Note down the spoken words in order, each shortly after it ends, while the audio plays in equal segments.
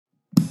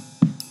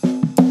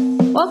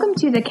Welcome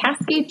to the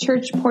Cascade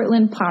Church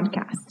Portland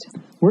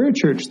podcast. We're a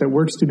church that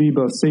works to be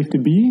both safe to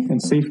be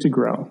and safe to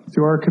grow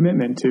through our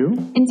commitment to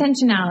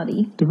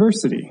intentionality,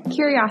 diversity,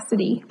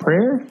 curiosity,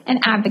 prayer, and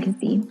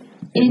advocacy.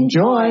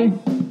 Enjoy!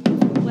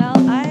 Well,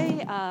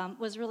 I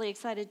was really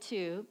excited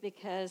too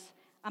because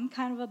I'm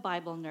kind of a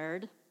Bible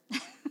nerd.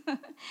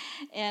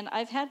 And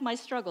I've had my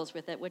struggles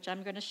with it, which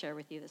I'm going to share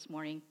with you this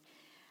morning.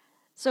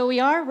 So we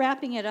are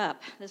wrapping it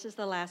up. This is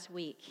the last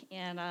week.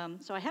 And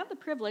so I have the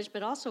privilege,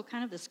 but also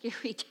kind of the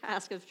scary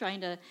task of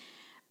trying to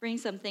bring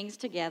some things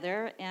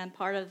together. And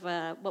part of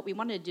what we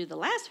wanted to do the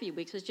last few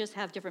weeks is just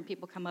have different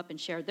people come up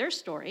and share their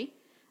story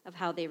of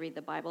how they read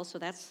the Bible. So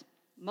that's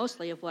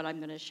mostly of what I'm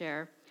going to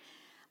share.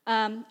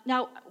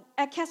 Now,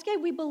 at Cascade,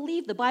 we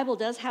believe the Bible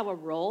does have a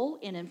role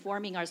in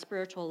informing our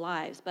spiritual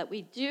lives, but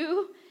we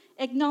do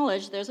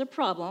acknowledge there's a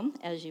problem,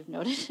 as you've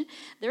noted.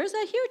 There's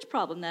a huge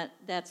problem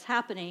that's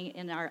happening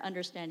in our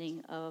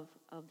understanding of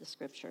the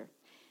Scripture.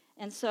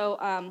 And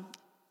so,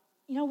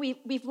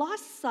 we've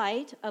lost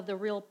sight of the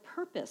real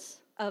purpose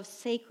of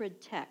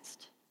sacred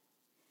text.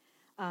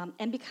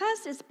 And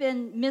because it's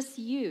been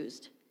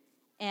misused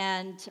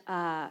and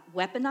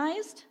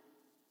weaponized,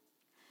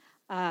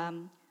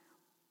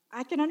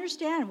 I can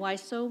understand why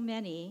so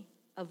many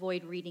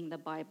avoid reading the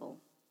Bible.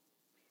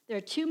 There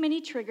are too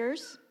many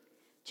triggers,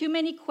 too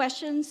many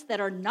questions that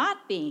are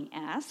not being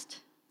asked,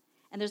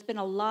 and there's been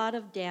a lot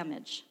of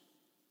damage.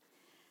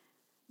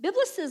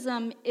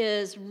 Biblicism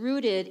is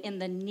rooted in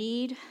the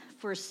need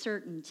for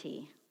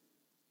certainty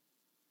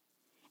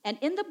and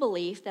in the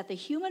belief that the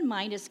human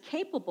mind is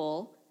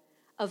capable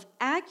of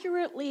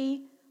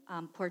accurately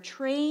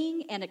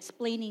portraying and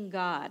explaining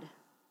God.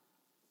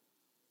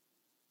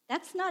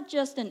 That's not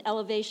just an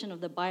elevation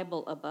of the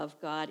Bible above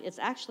God, it's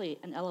actually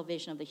an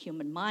elevation of the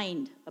human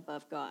mind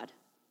above God.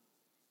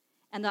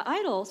 And the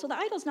idol's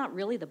not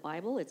really the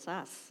Bible, it's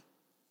us.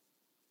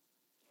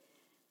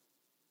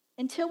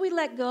 Until we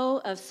let go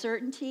of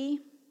certainty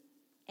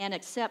and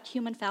accept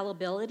human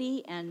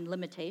fallibility and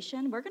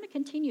limitation, we're going to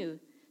continue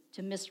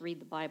to misread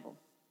the Bible.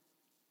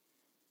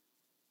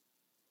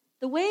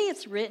 The way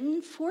it's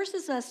written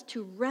forces us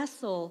to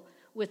wrestle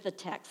with the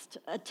text,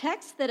 a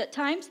text that at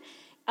times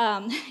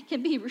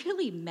can be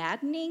really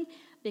maddening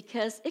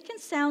because it can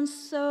sound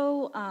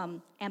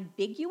so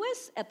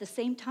ambiguous at the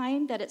same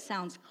time that it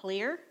sounds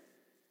clear.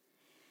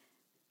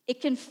 It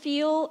can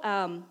feel,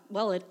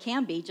 it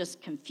can be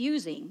just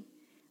confusing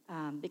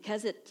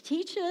because it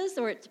teaches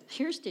or it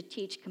appears to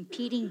teach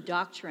competing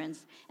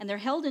doctrines, and they're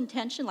held in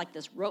tension like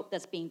this rope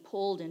that's being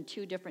pulled in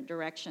two different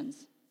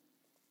directions.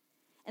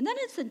 And then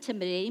it's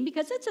intimidating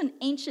because it's an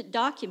ancient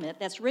document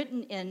that's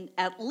written in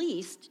at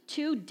least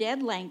two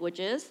dead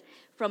languages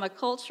from a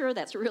culture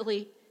that's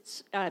really,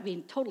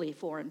 totally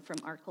foreign from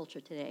our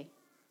culture today.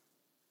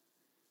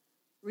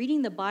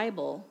 Reading the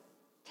Bible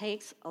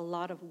takes a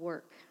lot of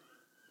work.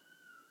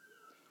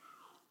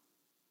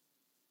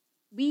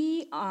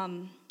 We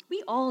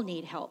all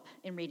need help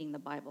in reading the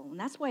Bible, and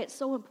that's why it's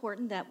so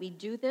important that we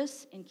do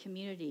this in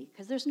community,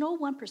 because there's no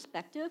one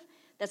perspective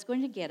that's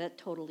going to get it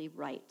totally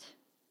right.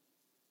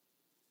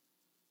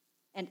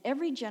 And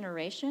every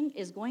generation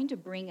is going to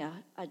bring a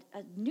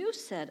new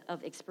set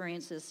of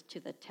experiences to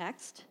the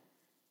text.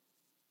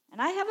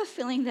 And I have a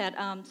feeling that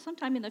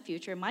sometime in the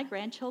future, my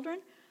grandchildren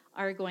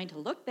are going to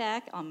look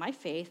back on my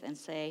faith and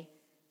say,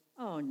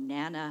 "Oh,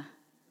 Nana,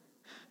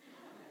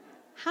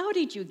 how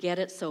did you get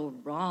it so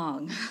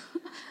wrong?"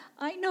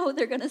 I know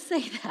they're going to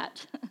say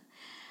that.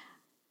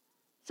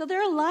 So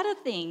there are a lot of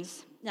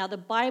things. Now, the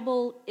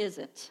Bible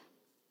isn't.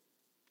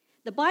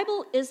 The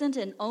Bible isn't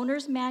an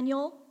owner's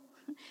manual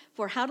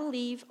for how to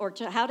leave or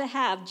how to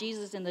have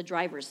Jesus in the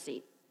driver's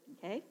seat,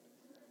 okay?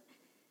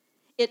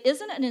 It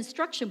isn't an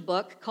instruction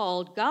book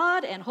called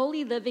God and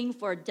Holy Living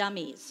for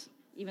Dummies,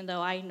 even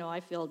though I know I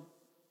feel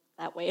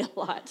that way a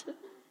lot.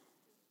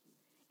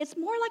 It's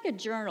more like a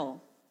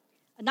journal.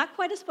 Not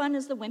quite as fun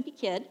as the Wimpy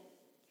Kid,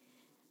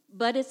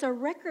 but it's a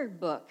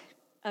record book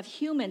of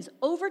humans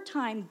over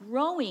time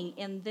growing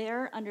in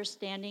their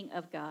understanding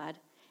of God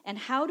and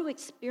how to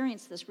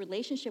experience this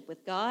relationship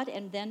with God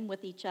and then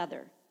with each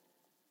other.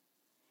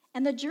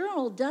 And the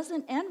journal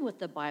doesn't end with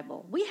the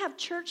Bible. We have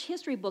church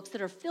history books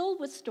that are filled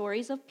with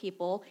stories of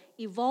people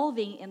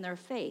evolving in their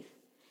faith,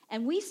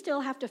 and we still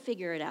have to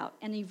figure it out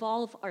and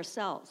evolve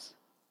ourselves.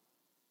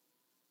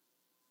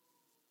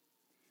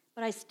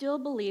 But I still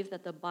believe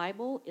that the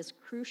Bible is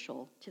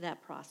crucial to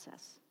that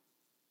process.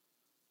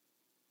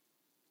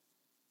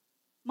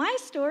 My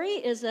story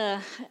is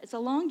it's a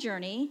long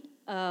journey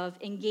of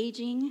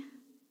engaging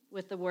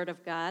with the Word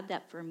of God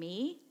that for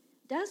me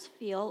does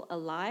feel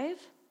alive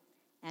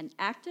and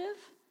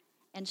active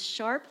and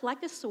sharp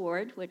like a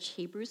sword, which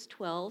Hebrews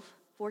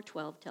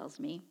 4:12 tells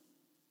me.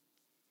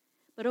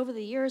 But over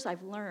the years,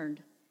 I've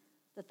learned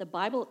that the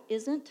Bible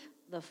isn't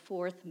the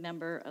fourth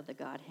member of the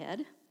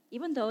Godhead,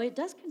 even though it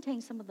does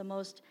contain some of the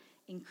most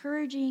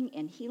encouraging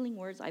and healing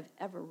words I've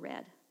ever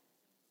read.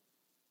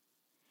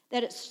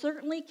 That it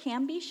certainly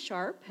can be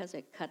sharp as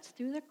it cuts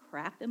through the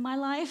crap in my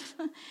life,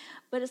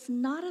 but it's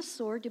not a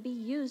sword to be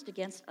used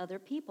against other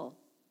people.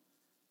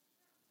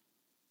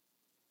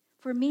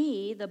 For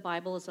me, the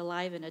Bible is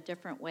alive in a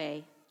different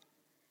way.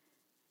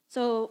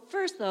 So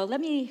first, though, let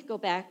me go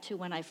back to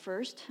when I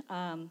first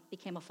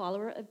became a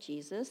follower of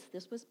Jesus.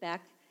 This was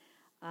back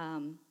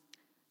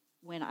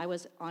when I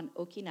was on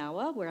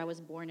Okinawa, where I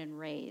was born and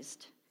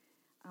raised.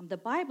 The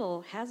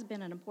Bible has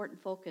been an important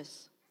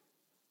focus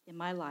in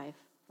my life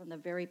from the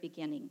very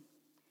beginning.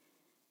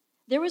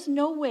 There was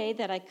no way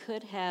that I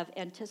could have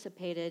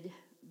anticipated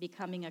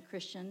becoming a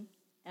Christian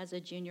as a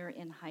junior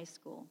in high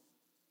school.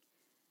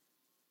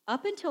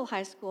 Up until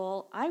high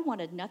school, I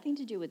wanted nothing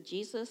to do with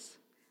Jesus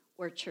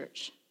or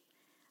church.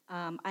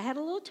 I had a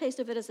little taste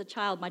of it as a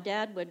child. My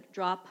dad would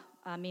drop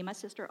me and my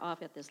sister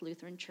off at this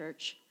Lutheran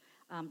church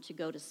to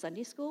go to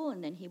Sunday school,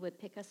 and then he would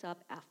pick us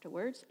up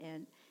afterwards,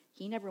 and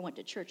he never went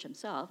to church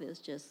himself. It was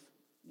just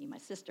me and my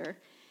sister.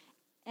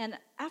 And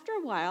after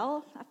a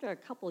while, after a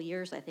couple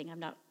years, I think, I'm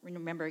not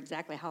remember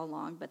exactly how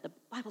long, but the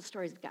Bible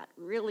stories got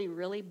really,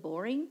 really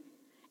boring,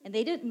 and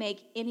they didn't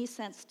make any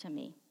sense to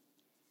me.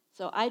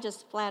 So I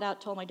just flat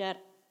out told my dad,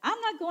 I'm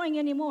not going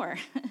anymore.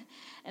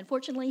 And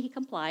fortunately, he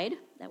complied.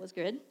 That was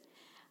good.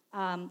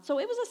 So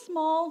it was a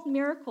small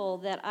miracle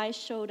that I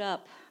showed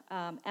up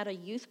at a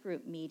youth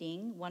group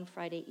meeting one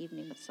Friday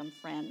evening with some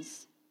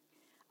friends.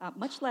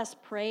 Much less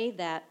pray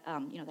that,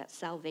 that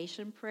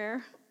salvation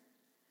prayer.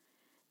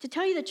 To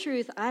tell you the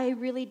truth, I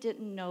really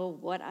didn't know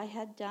what I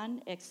had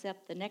done,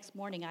 except the next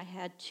morning I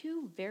had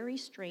two very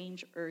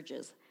strange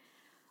urges.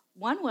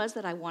 One was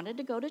that I wanted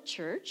to go to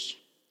church,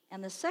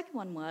 and the second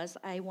one was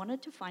I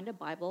wanted to find a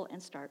Bible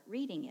and start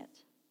reading it.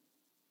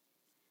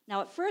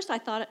 Now, at first, I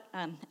thought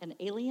an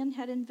alien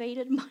had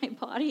invaded my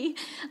body.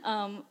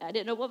 I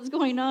didn't know what was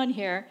going on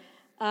here.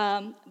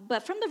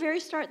 But from the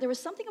very start, there was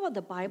something about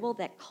the Bible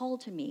that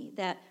called to me,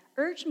 that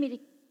urged me to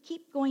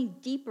keep going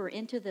deeper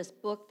into this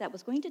book that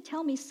was going to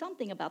tell me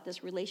something about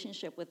this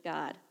relationship with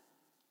God.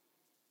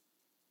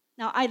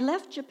 Now, I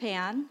left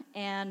Japan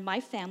and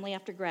my family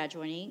after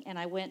graduating, and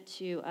I went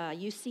to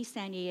UC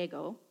San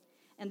Diego,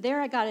 and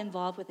there I got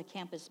involved with a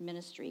campus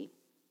ministry.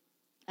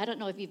 I don't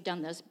know if you've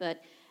done this,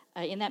 but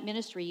in that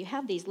ministry, you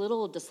have these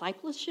little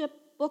discipleship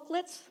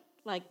booklets,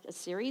 like a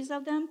series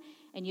of them,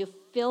 and you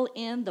fill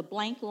in the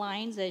blank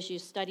lines as you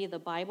study the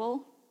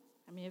Bible.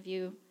 How many of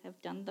you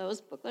have done those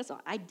booklets?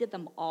 Oh, I did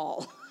them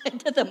all.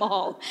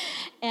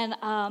 And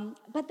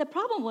but the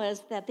problem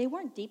was that they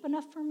weren't deep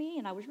enough for me,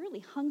 and I was really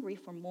hungry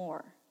for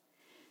more.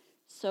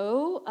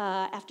 So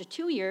after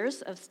 2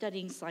 years of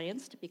studying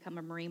science to become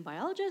a marine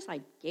biologist, I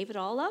gave it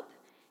all up,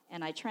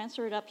 and I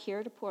transferred up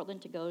here to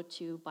Portland to go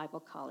to Bible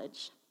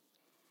college.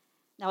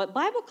 Now, at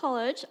Bible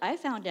college, I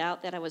found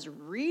out that I was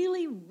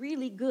really,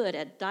 really good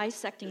at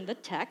dissecting the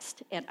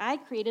text, and I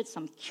created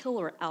some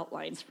killer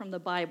outlines from the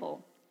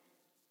Bible.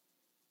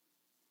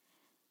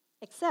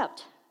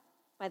 Except,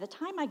 by the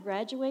time I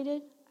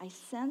graduated, I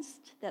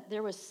sensed that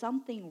there was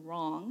something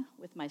wrong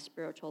with my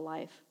spiritual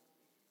life.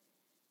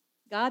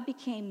 God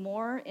became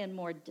more and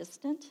more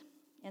distant,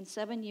 and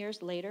 7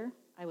 years later,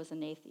 I was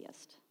an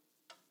atheist.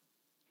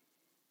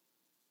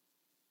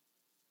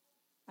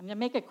 I'm going to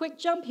make a quick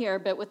jump here,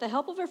 but with the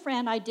help of a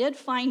friend, I did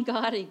find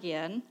God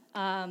again.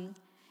 And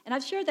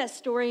I've shared that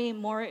story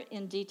more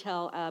in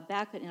detail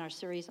back in our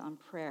series on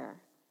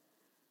prayer.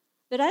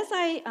 But as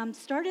I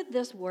started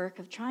this work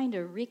of trying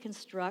to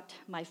reconstruct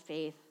my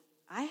faith,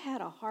 I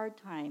had a hard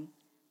time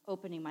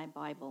opening my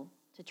Bible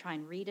to try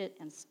and read it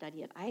and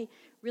study it. I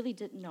really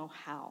didn't know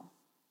how.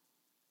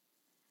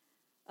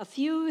 A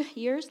few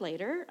years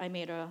later, I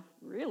made a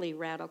really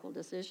radical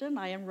decision.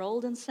 I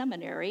enrolled in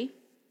seminary.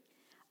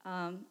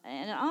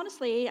 And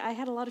honestly, I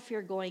had a lot of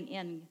fear going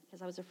in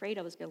because I was afraid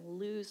I was going to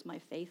lose my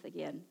faith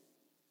again.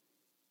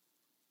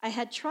 I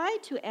had tried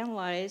to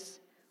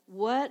analyze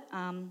what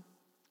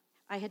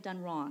I had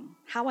done wrong,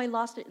 how I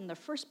lost it in the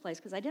first place,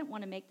 because I didn't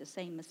want to make the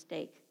same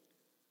mistake.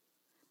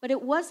 But it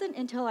wasn't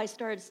until I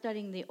started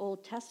studying the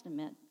Old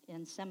Testament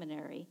in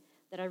seminary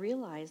that I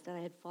realized that I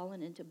had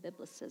fallen into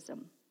biblicism.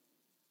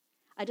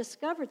 I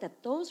discovered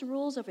that those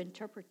rules of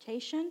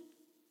interpretation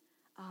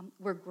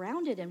were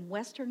grounded in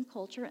Western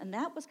culture, and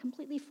that was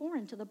completely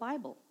foreign to the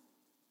Bible.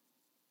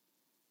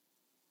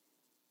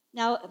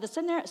 Now, the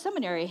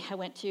seminary I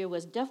went to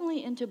was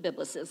definitely into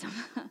biblicism,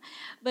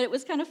 but it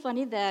was kind of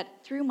funny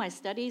that through my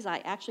studies, I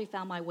actually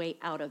found my way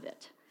out of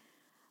it.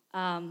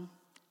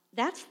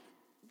 That's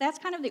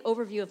kind of the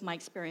overview of my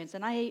experience,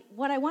 and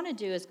what I want to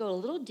do is go a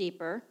little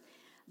deeper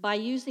by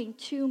using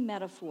two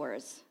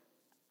metaphors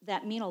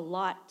that mean a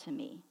lot to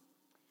me.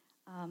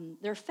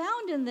 They're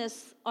found in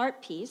this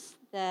art piece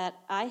that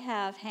I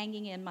have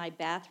hanging in my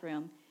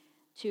bathroom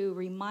to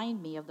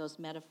remind me of those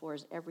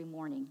metaphors every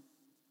morning.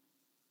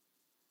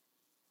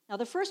 Now,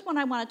 the first one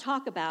I want to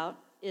talk about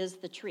is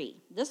the tree.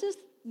 This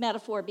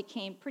metaphor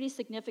became pretty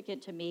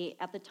significant to me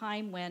at the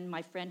time when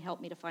my friend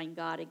helped me to find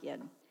God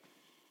again.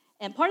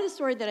 And part of the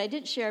story that I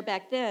didn't share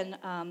back then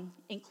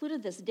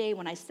included this day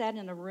when I sat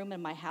in a room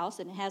in my house,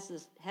 and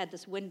it had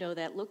this window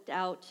that looked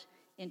out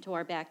into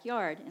our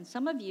backyard. And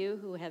some of you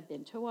who have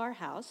been to our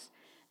house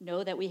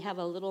know that we have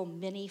a little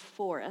mini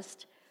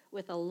forest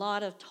with a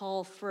lot of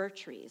tall fir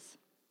trees.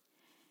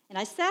 And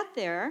I sat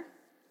there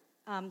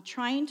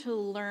trying to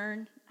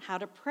learn how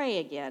to pray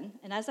again.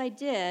 And as I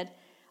did,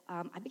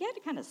 I began to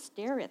kind of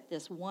stare at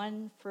this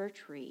one fir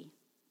tree.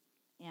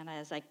 And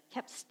as I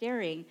kept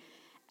staring,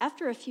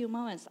 after a few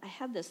moments, I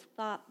had this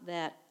thought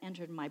that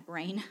entered my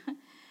brain.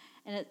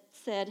 And it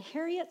said,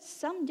 Harriet,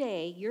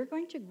 someday you're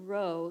going to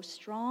grow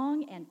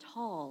strong and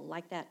tall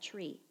like that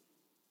tree.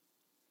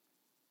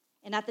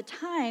 And at the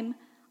time,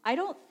 I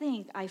don't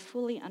think I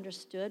fully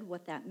understood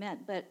what that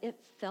meant, but it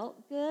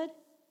felt good.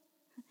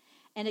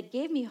 And it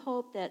gave me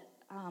hope that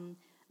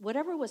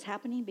whatever was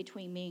happening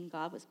between me and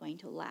God was going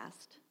to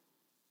last.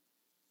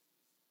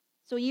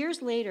 So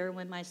years later,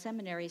 when my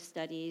seminary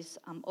studies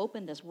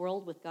opened this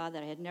world with God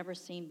that I had never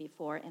seen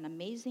before, and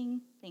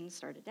amazing things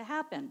started to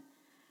happen.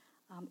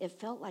 It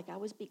felt like I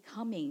was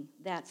becoming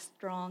that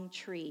strong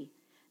tree.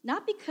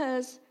 Not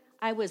because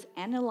I was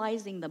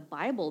analyzing the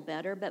Bible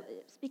better, but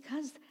it's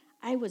because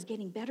I was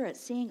getting better at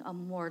seeing a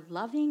more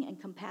loving and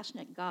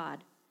compassionate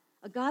God,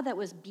 a God that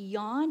was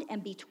beyond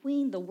and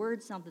between the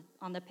words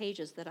on the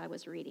pages that I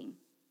was reading.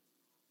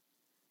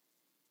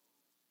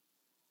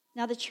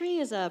 Now, the tree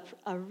is a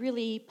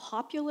really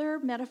popular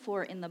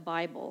metaphor in the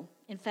Bible.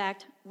 In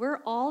fact, we're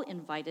all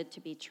invited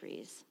to be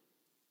trees.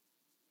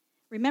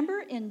 Remember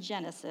in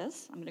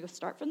Genesis, I'm going to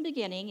start from the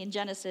beginning. In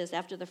Genesis,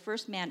 after the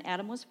first man,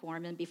 Adam, was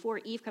formed, and before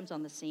Eve comes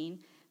on the scene,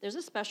 there's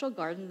a special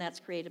garden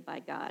that's created by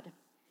God.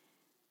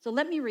 So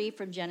let me read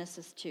from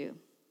Genesis 2,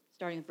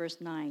 starting with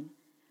verse 9.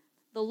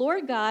 The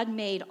Lord God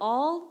made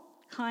all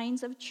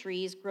kinds of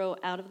trees grow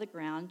out of the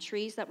ground,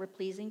 trees that were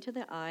pleasing to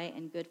the eye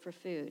and good for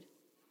food.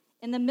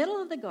 In the middle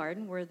of the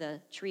garden were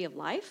the tree of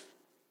life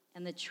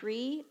and the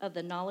tree of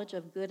the knowledge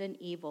of good and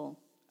evil.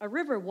 A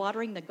river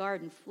watering the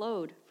garden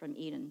flowed from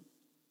Eden.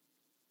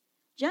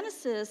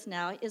 Genesis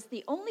now is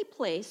the only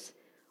place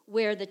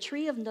where the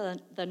tree of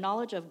the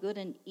knowledge of good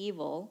and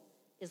evil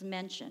is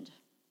mentioned.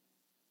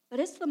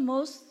 But it's the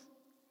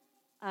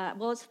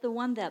it's the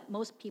one that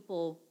most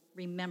people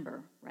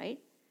remember, right?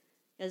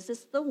 Because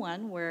it's the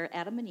one where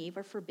Adam and Eve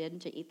are forbidden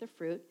to eat the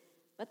fruit,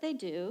 but they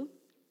do,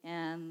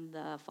 and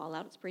the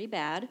fallout is pretty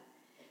bad.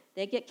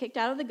 They get kicked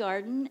out of the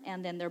garden,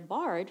 and then they're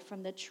barred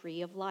from the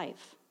tree of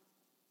life.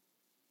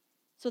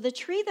 So the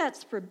tree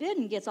that's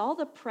forbidden gets all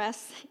the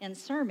press and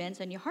sermons,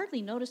 and you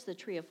hardly notice the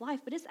tree of life,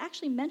 but it's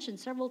actually mentioned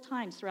several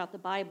times throughout the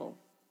Bible.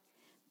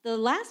 The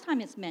last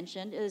time it's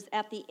mentioned is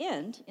at the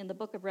end in the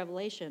book of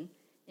Revelation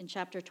in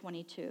chapter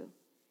 22.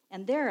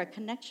 And there a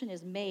connection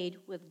is made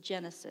with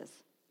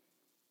Genesis.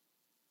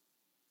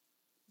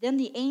 Then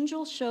the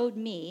angel showed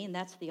me, and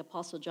that's the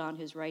Apostle John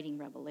who's writing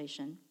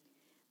Revelation,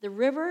 the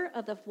river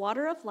of the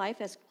water of life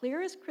as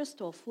clear as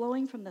crystal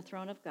flowing from the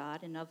throne of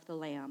God and of the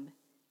Lamb,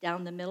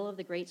 down the middle of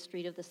the great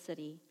street of the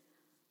city.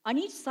 On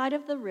each side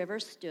of the river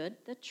stood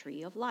the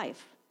tree of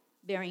life,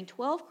 bearing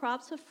 12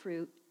 crops of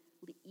fruit,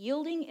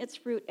 yielding its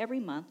fruit every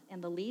month,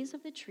 and the leaves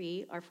of the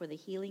tree are for the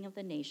healing of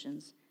the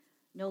nations.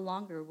 No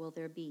longer will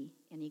there be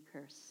any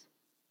curse.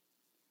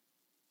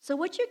 So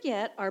what you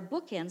get are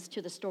bookends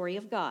to the story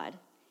of God,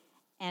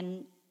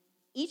 and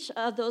each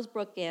of those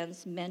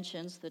bookends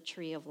mentions the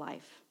tree of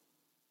life.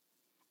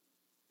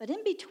 But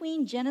in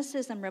between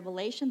Genesis and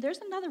Revelation,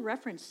 there's another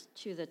reference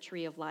to the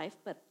tree of life,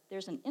 but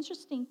there's an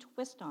interesting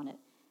twist on it,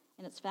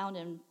 and it's found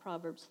in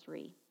Proverbs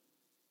 3.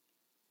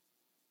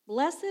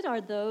 Blessed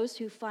are those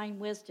who find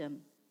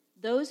wisdom,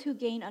 those who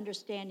gain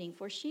understanding,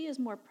 for she is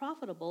more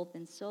profitable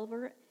than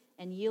silver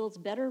and yields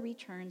better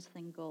returns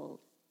than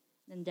gold.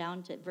 Then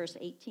down to verse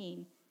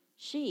 18,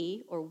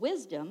 she, or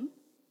wisdom,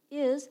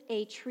 is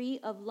a tree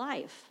of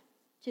life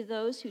to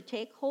those who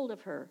take hold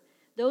of her.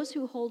 Those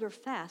who hold her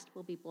fast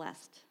will be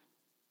blessed.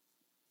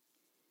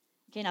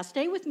 Okay, now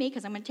stay with me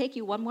because I'm going to take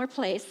you one more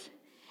place,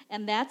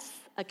 and that's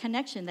a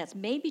connection that's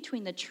made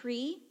between the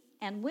tree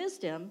and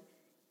wisdom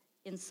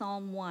in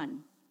Psalm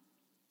 1.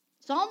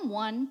 Psalm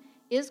 1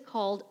 is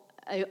called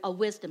a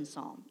wisdom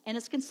psalm, and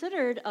it's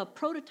considered a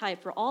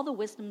prototype for all the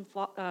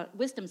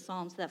wisdom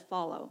psalms that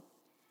follow.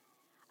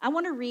 I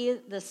want to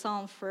read the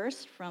psalm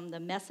first from the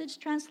Message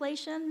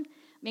translation,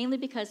 mainly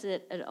because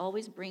it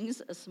always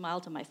brings a smile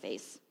to my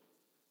face.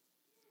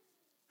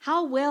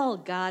 How well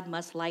God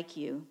must like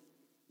you.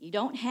 You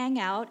don't hang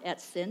out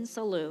at Sin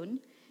Saloon.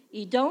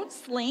 You don't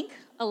slink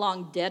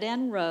along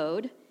dead-end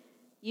road.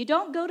 You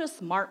don't go to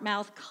smart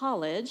mouth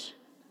college.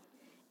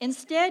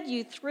 Instead,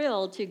 you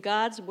thrill to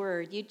God's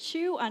word. You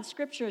chew on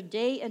scripture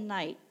day and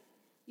night.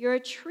 You're a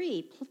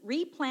tree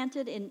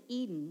replanted in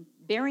Eden,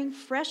 bearing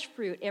fresh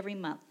fruit every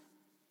month,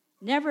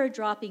 never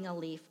dropping a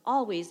leaf,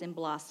 always in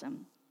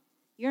blossom.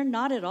 You're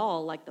not at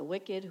all like the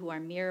wicked who are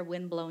mere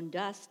windblown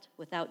dust,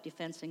 without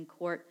defense in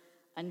court,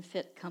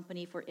 unfit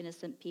company for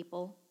innocent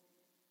people.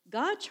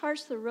 God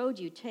charts the road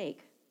you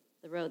take.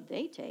 The road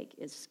they take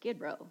is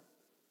Skid Row.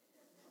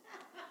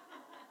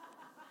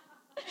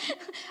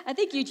 I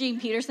think Eugene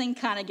Peterson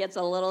kind of gets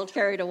a little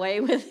carried away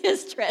with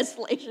his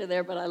translation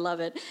there, but I love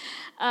it.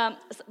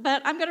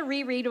 But I'm going to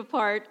reread a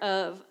part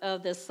of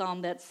this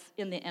psalm that's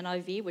in the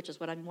NIV, which is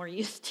what I'm more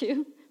used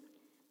to.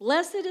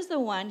 Blessed is the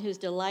one whose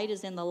delight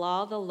is in the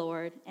law of the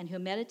Lord and who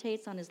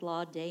meditates on his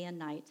law day and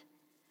night.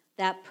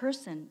 That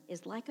person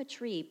is like a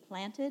tree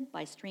planted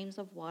by streams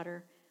of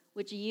water,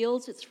 which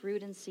yields its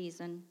fruit in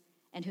season,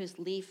 and whose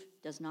leaf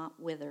does not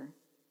wither.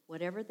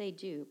 Whatever they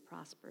do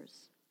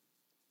prospers.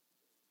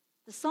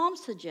 The psalm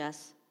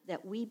suggests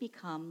that we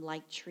become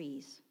like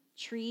trees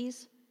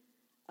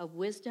of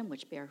wisdom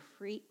which bear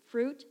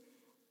fruit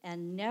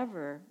and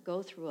never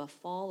go through a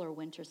fall or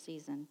winter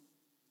season.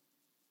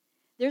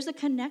 There's a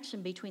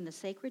connection between the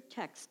sacred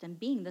text and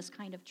being this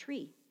kind of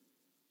tree.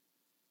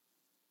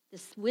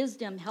 This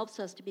wisdom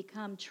helps us to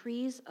become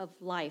trees of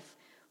life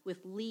with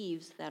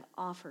leaves that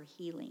offer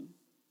healing.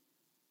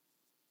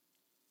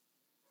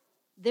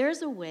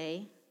 There's a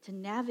way to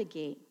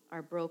navigate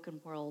our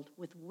broken world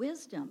with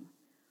wisdom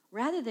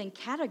rather than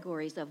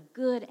categories of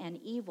good and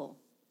evil.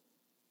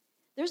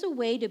 There's a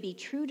way to be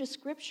true to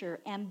Scripture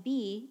and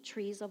be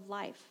trees of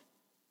life.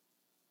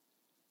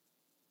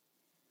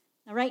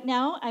 Now, right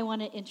now, I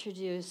want to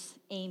introduce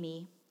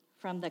Amy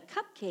from the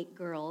Cupcake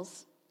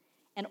Girls,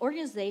 an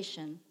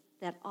organization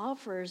that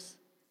offers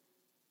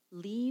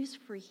leaves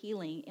for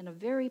healing in a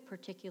very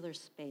particular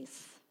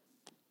space.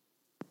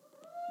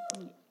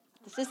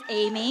 This is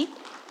Amy.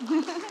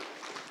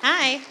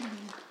 Hi.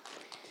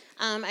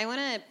 I want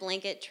to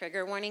blanket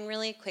trigger warning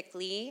really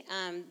quickly.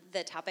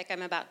 The topic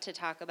I'm about to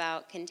talk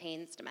about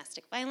contains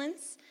domestic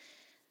violence,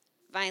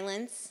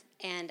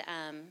 and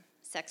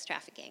sex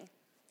trafficking.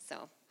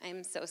 So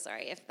I'm so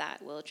sorry if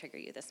that will trigger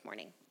you this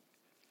morning.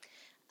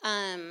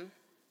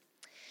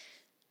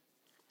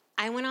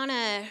 I went on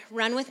a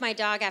run with my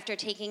dog after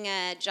taking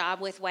a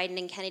job with Wyden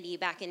and Kennedy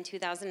back in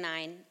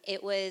 2009.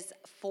 It was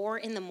 4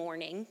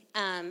 a.m,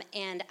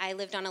 and I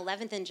lived on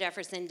 11th and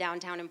Jefferson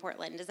downtown in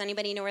Portland. Does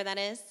anybody know where that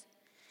is?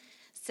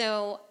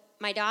 So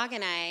my dog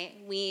and I,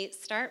 we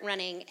start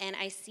running, and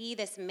I see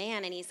this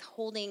man, and he's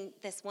holding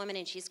this woman,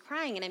 and she's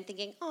crying, and I'm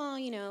thinking,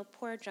 oh,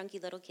 poor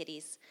drunky little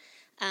kitties.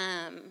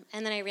 And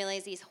then I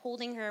realize he's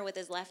holding her with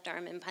his left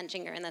arm and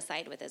punching her in the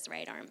side with his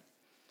right arm.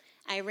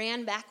 I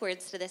ran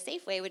backwards to the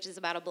Safeway, which is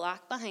about a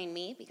block behind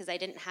me, because I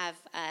didn't have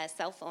a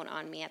cell phone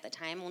on me at the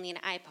time, only an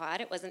iPod.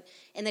 It wasn't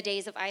in the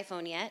days of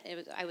iPhone yet.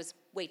 I was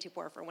way too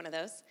poor for one of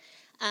those.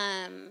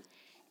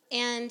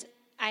 And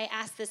I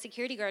asked the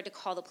security guard to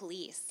call the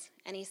police,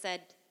 and he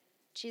said,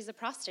 she's a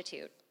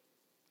prostitute.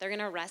 They're going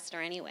to arrest her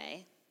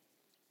anyway.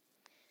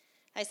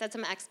 I said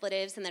some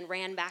expletives and then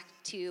ran back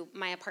to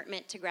my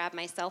apartment to grab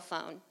my cell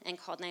phone and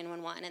called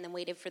 911 and then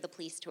waited for the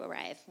police to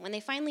arrive. When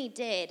they finally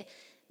did,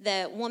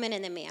 the woman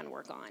and the man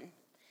were gone.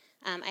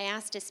 I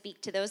asked to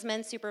speak to those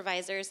men's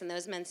supervisors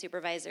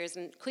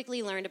and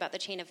quickly learned about the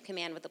chain of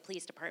command with the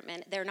police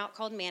department. They're not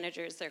called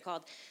managers, they're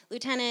called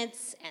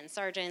lieutenants and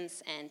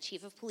sergeants, and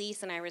chief of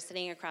police and I were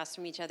sitting across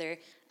from each other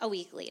a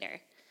week later.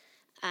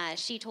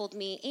 She told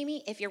me,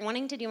 Amy, if you're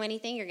wanting to do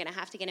anything, you're gonna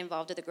have to get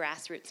involved with a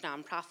grassroots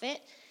nonprofit.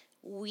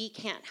 We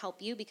can't help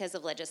you because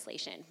of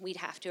legislation. We'd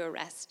have to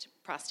arrest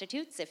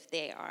prostitutes if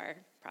they are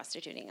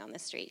prostituting on the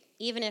street,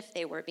 even if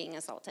they were being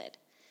assaulted.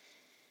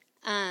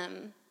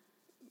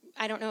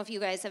 I don't know if you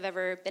guys have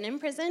ever been in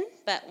prison,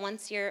 but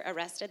once you're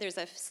arrested, there's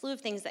a slew of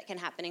things that can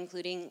happen,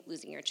 including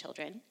losing your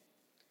children,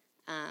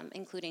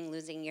 including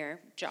losing your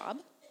job.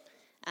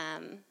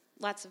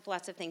 Lots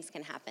of things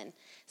can happen.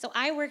 So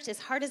I worked as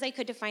hard as I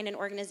could to find an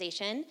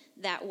organization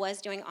that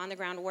was doing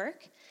on-the-ground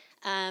work,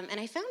 and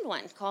I found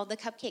one called the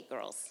Cupcake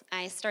Girls.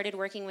 I started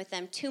working with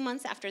them 2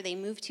 months after they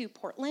moved to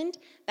Portland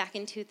back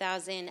in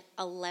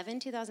 2011,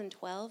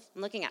 2012.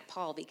 I'm looking at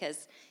Paul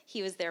because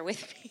he was there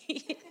with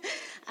me.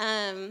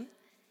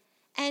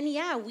 And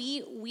yeah,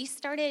 we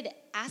started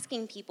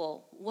asking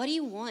people, what do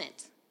you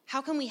want?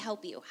 How can we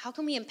help you? How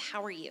can we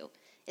empower you?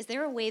 Is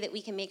there a way that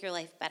we can make your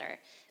life better?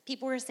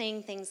 People were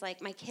saying things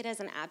like, my kid has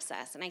an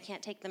abscess and I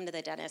can't take them to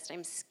the dentist.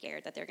 I'm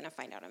scared that they're gonna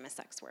find out I'm a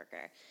sex worker.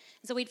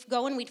 And so we'd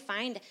go and we'd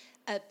find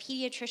a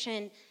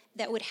pediatrician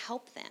that would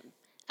help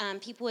them.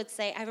 People would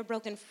say, I have a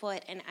broken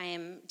foot and I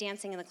am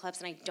dancing in the clubs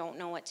and I don't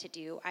know what to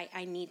do.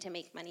 I need to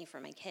make money for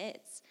my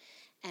kids.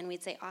 And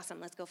we'd say, awesome,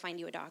 let's go find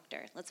you a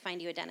doctor. Let's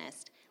find you a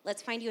dentist.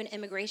 Let's find you an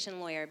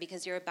immigration lawyer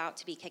because you're about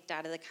to be kicked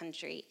out of the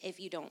country if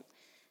you don't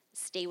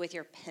stay with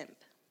your pimp.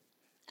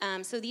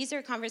 So these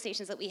are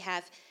conversations that we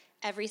have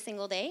every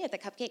single day at the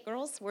Cupcake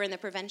Girls. We're in the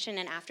prevention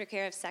and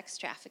aftercare of sex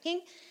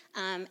trafficking.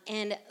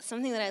 And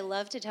something that I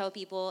love to tell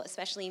people,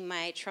 especially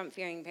my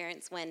Trump-fearing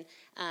parents when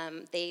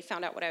they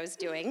found out what I was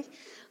doing,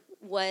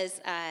 was,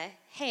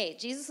 hey,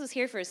 Jesus was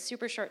here for a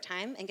super short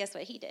time, and guess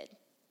what he did?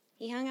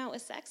 He hung out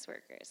with sex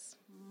workers.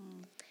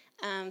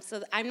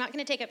 So I'm not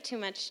going to take up too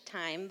much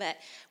time, but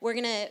we're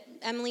going to,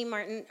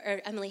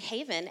 Emily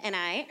Haven and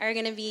I are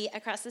going to be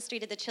across the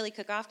street at the Chili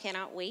Cook-Off,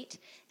 cannot wait,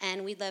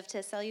 and we'd love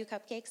to sell you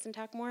cupcakes and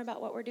talk more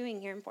about what we're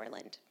doing here in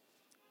Portland.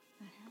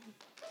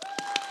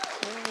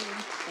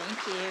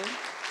 Thank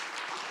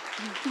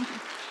you.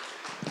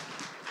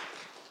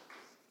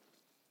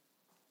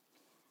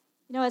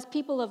 You know, as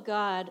people of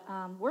God,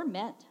 we're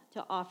meant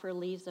to offer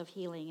leaves of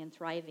healing and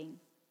thriving.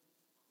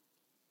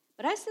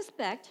 But I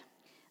suspect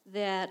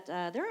that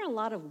there are a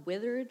lot of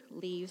withered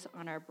leaves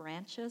on our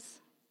branches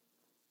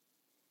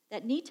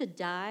that need to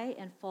die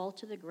and fall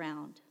to the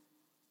ground.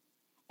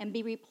 and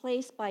be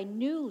replaced by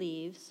new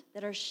leaves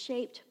that are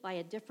shaped by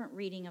a different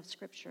reading of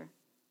Scripture.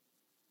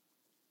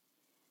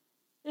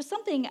 There's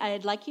something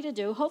I'd like you to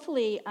do,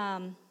 hopefully,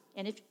 and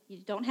if you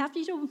don't have to,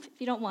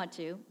 if you don't want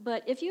to,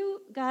 but if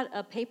you got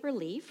a paper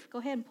leaf, go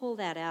ahead and pull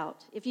that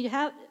out. If you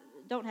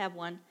don't have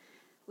one,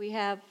 we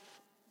have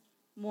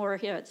more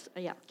here.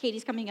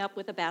 Katie's coming up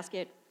with a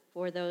basket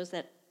for those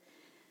that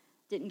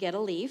didn't get a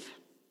leaf.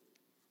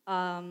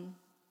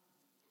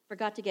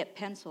 Forgot to get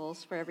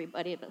pencils for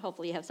everybody, but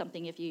hopefully you have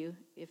something if you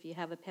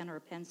have a pen or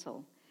a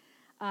pencil.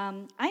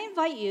 I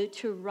invite you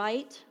to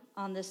write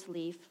on this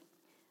leaf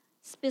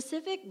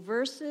specific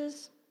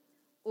verses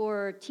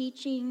or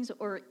teachings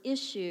or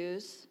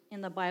issues in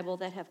the Bible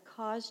that have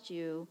caused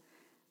you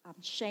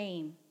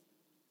shame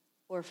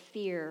or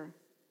fear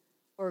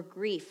or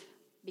grief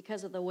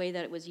because of the way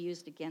that it was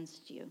used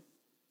against you.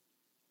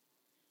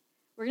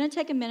 We're going to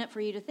take a minute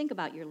for you to think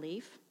about your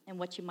leaf and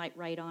what you might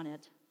write on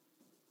it.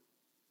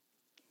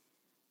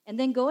 And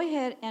then go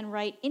ahead and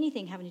write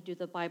anything having to do with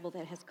the Bible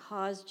that has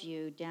caused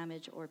you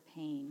damage or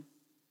pain.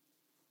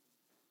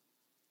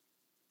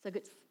 So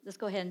let's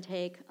go ahead and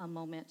take a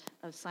moment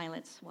of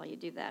silence while you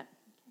do that.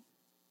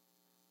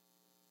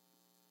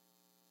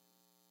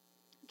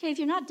 Okay, if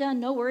you're not done,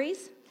 no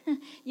worries.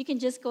 You can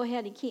just go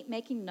ahead and keep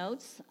making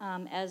notes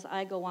as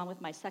I go on with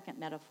my second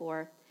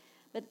metaphor.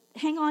 But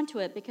hang on to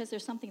it because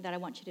there's something that I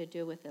want you to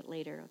do with it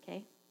later,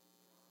 okay?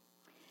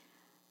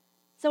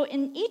 So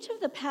in each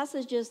of the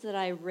passages that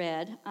I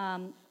read,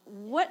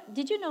 what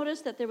did you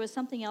notice that there was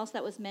something else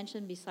that was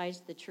mentioned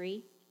besides the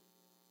tree?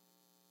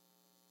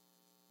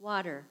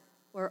 Water.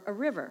 Or a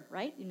river,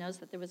 right? You notice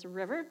that there was a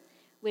river,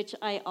 which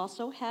I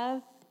also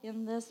have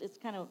in this. It's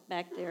kind of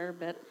back there,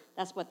 but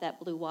that's what that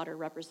blue water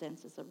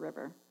represents, is a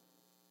river.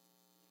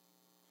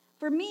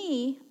 For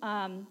me,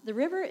 the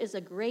river is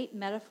a great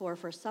metaphor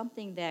for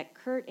something that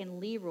Kurt and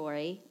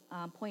Leroy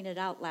pointed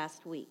out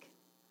last week.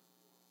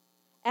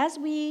 As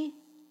we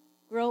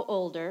grow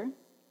older,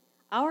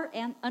 our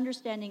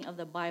understanding of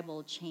the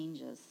Bible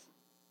changes.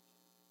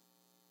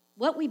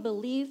 What we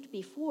believed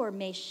before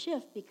may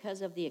shift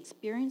because of the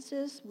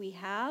experiences we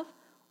have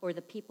or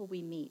the people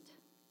we meet.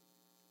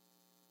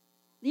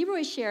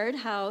 Leroy shared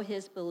how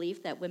his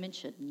belief that women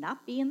should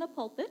not be in the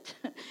pulpit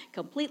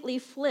completely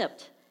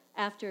flipped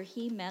after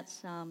he met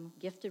some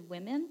gifted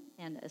women,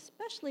 and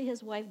especially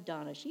his wife,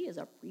 Donna. She is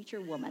a preacher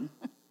woman.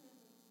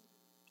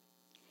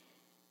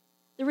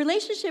 The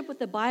relationship with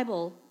the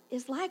Bible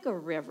is like a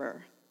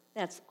river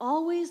that's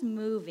always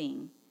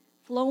moving,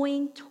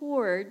 flowing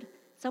toward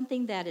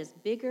something that is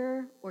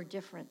bigger or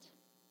different.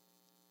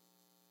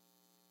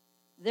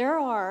 There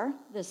are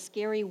the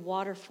scary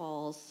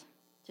waterfalls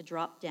to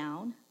drop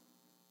down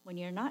when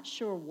you're not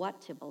sure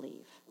what to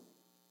believe.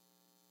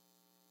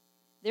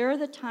 There are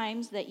the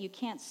times that you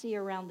can't see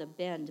around the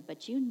bend,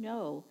 but you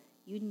know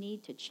you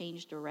need to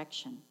change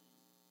direction.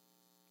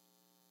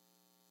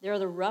 There are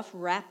the rough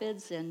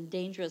rapids and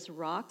dangerous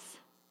rocks,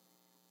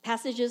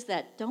 passages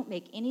that don't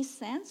make any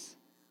sense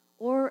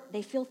or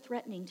they feel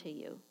threatening to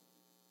you.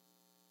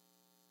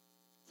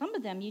 Some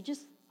of them you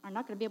just are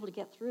not going to be able to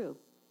get through.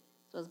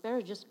 So it's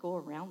better to just go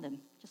around them,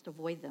 just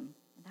avoid them.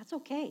 And that's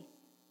okay.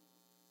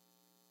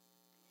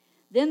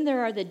 Then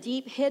there are the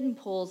deep hidden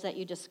pools that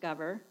you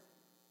discover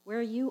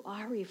where you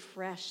are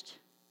refreshed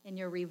and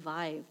you're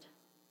revived.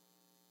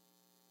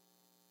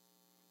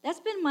 That's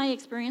been my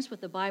experience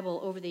with the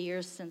Bible over the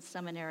years since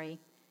seminary.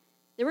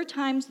 There were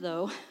times,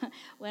 though,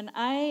 when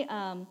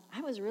I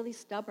was really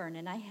stubborn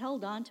and I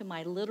held on to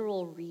my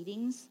literal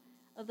readings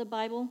of the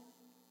Bible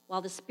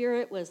while the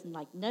Spirit was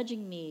like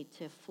nudging me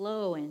to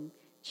flow and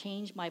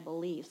change my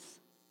beliefs.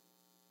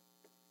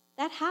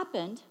 That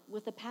happened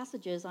with the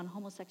passages on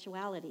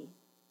homosexuality.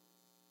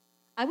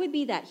 I would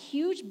be that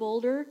huge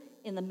boulder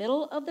in the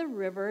middle of the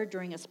river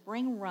during a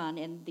spring run,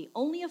 and the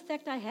only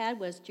effect I had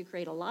was to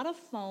create a lot of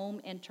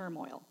foam and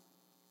turmoil.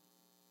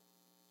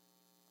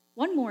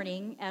 One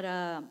morning at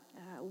a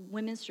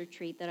women's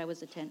retreat that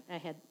I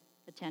had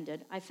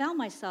attended, I found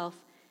myself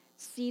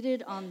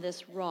seated on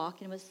this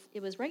rock, and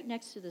it was right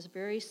next to this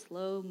very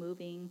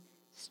slow-moving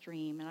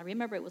stream. And I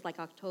remember it was like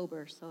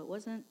October, so it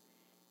wasn't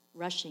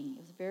rushing. It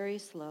was very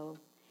slow.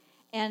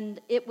 And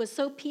it was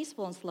so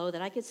peaceful and slow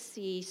that I could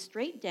see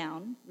straight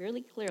down,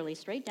 really clearly,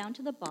 straight down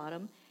to the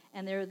bottom,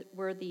 and there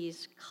were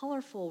these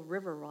colorful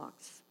river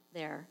rocks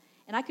there.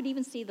 And I could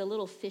even see the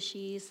little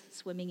fishies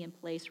swimming in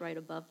place right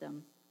above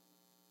them.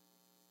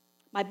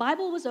 My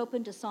Bible was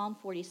open to Psalm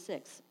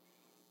 46,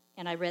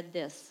 and I read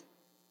this.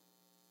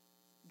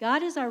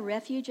 God is our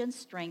refuge and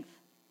strength,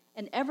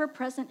 an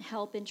ever-present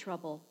help in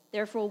trouble.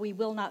 Therefore we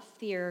will not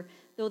fear,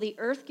 though the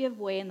earth give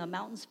way and the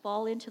mountains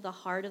fall into the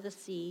heart of the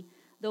sea,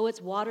 though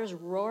its waters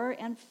roar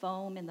and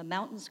foam and the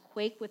mountains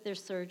quake with their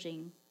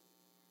surging.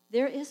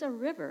 There is a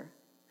river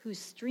whose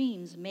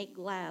streams make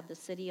glad the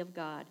city of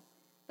God,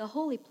 the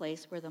holy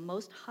place where the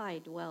Most High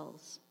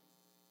dwells.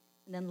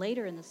 And then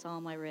later in the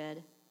psalm I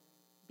read,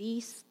 be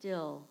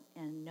still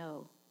and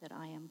know that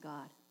I am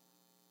God.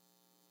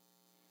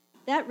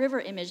 That river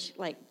image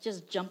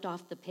just jumped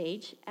off the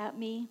page at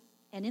me,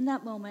 And in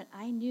that moment,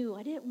 I knew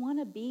I didn't want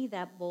to be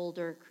that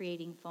boulder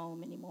creating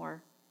foam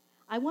anymore.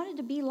 I wanted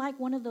to be like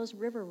one of those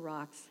river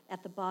rocks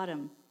at the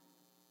bottom,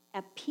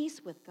 at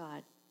peace with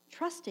God,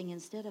 trusting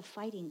instead of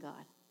fighting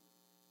God.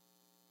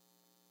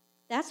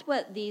 That's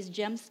what these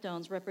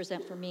gemstones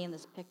represent for me in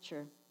this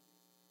picture.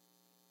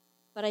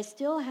 But I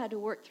still had to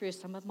work through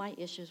some of my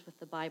issues with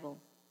the Bible.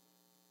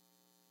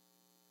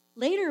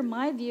 Later,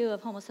 my view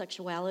of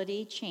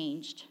homosexuality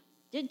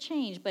did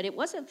change, but it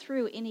wasn't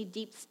through any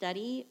deep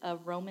study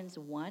of Romans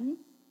 1.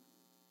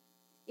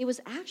 It was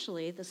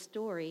actually the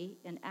story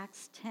in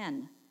Acts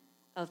 10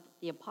 of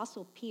the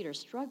Apostle Peter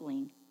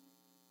struggling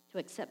to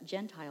accept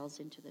Gentiles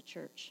into the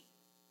church.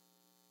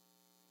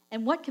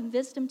 And what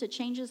convinced him to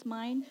change his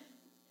mind?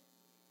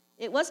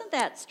 It wasn't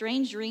that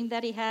strange dream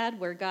that he had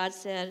where God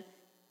said,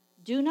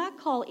 "Do not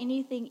call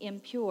anything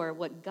impure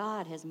what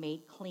God has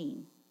made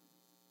clean."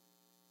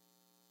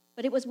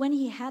 But it was when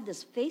he had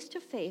this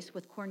face-to-face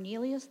with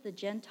Cornelius the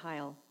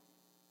Gentile,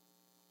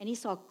 and he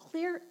saw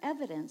clear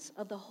evidence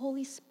of the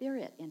Holy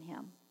Spirit in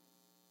him.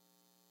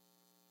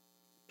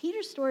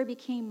 Peter's story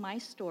became my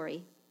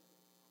story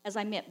as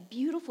I met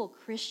beautiful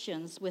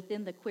Christians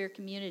within the queer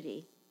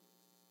community.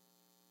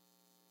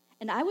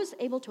 And I was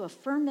able to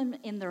affirm them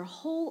in their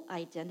whole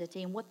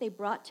identity and what they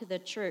brought to the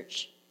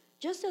church,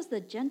 just as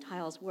the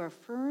Gentiles were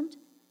affirmed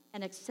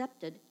and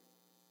accepted,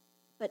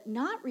 but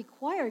not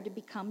required to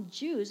become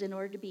Jews in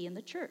order to be in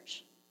the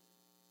church.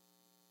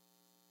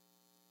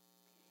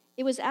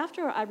 It was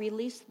after I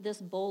released this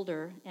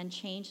boulder and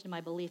changed my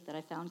belief that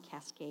I found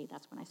Cascade.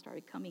 That's when I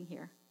started coming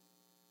here.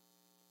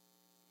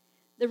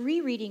 The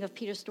rereading of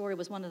Peter's story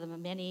was one of the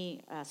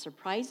many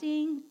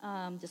surprising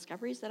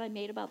discoveries that I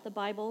made about the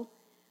Bible.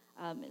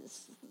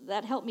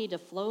 That helped me to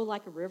flow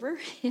like a river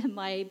in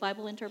my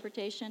Bible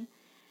interpretation.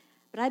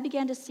 But I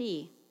began to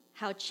see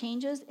how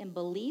changes in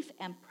belief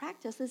and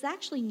practice is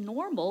actually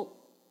normal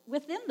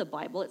within the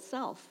Bible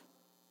itself.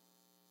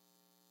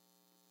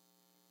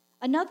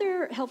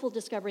 Another helpful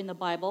discovery in the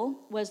Bible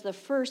was the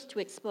first to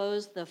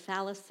expose the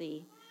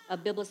fallacy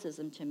of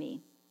biblicism to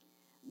me.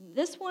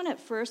 This one at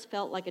first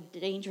felt like a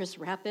dangerous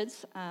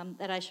rapids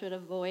that I should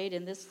avoid,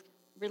 and this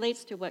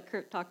relates to what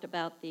Kurt talked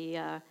about,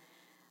 the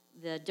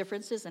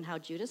differences in how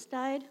Judas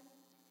died.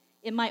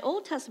 In my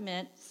Old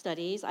Testament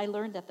studies, I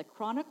learned that the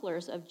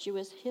chroniclers of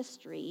Jewish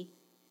history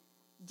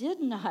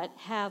did not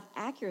have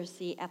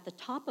accuracy at the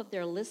top of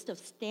their list of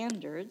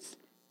standards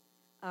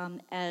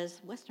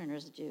as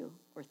Westerners do,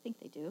 or think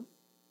they do.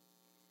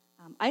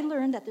 I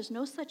learned that there's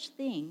no such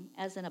thing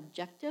as an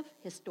objective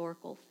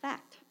historical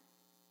fact.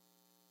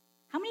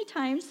 How many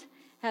times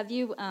have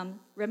you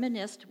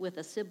reminisced with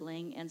a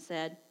sibling and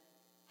said,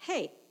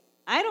 "Hey,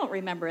 I don't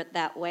remember it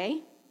that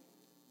way"?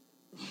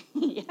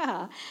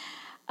 Yeah.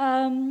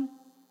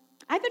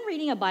 I've been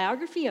reading a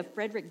biography of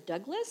Frederick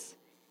Douglass,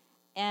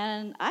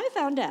 and I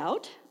found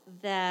out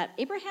that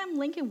Abraham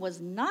Lincoln was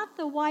not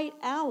the white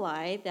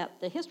ally that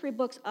the history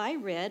books I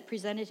read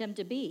presented him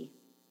to be.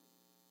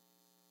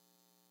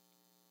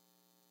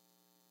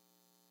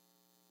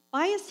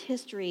 Biased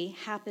history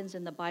happens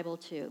in the Bible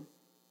too.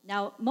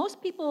 Now,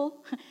 most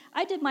people,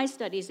 I did my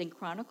studies in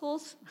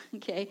Chronicles,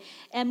 okay,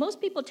 and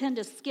most people tend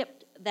to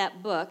skip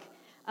that book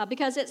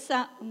because it's,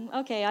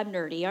 okay, I'm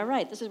nerdy, all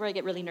right, this is where I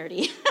get really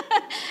nerdy.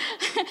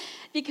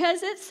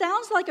 Because it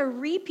sounds like a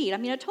repeat,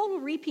 a total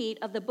repeat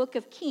of the book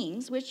of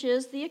Kings, which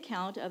is the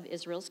account of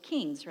Israel's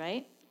kings,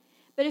 right?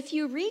 But if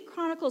you read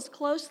Chronicles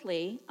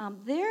closely,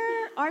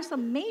 there are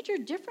some major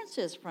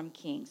differences from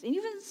Kings, and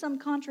even some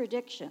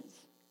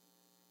contradictions.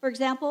 For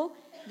example,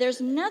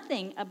 there's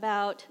nothing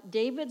about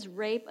David's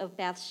rape of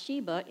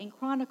Bathsheba in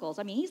Chronicles.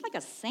 He's like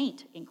a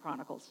saint in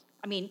Chronicles.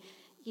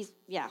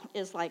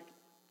 Is like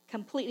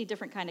completely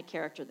different kind of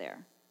character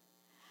there.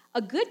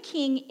 A good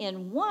king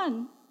in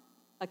one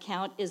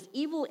account is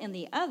evil in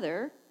the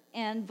other,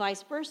 and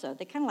vice versa.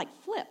 They kind of like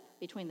flip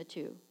between the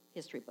two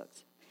history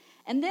books.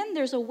 And then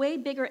there's a way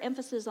bigger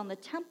emphasis on the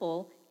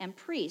temple and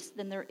priests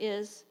than there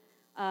is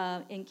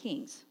in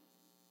Kings.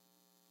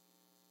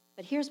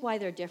 But here's why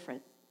they're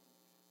different.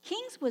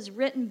 Kings was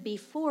written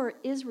before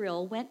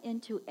Israel went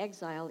into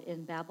exile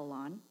in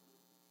Babylon.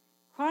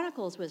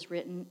 Chronicles was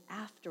written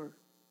after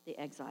the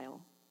exile.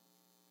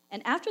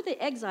 And after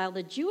the exile,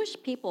 the Jewish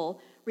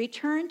people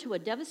returned to a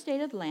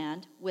devastated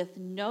land with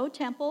no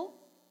temple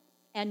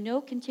and no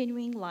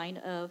continuing line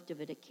of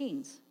Davidic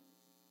kings.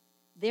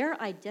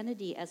 Their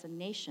identity as a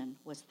nation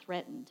was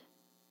threatened.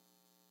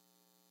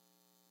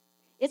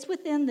 It's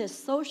within this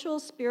social,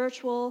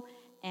 spiritual,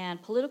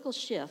 and political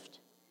shift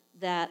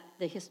that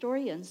the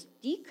historians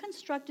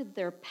deconstructed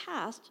their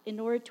past in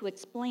order to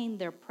explain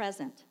their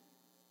present.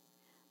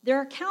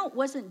 Their account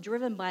wasn't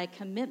driven by a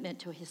commitment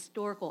to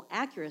historical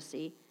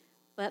accuracy,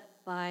 but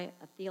by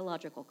a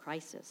theological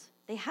crisis.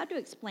 They had to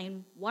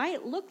explain why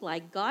it looked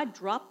like God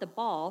dropped the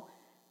ball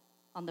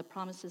on the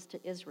promises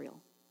to Israel.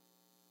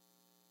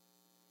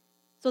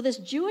 So this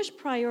Jewish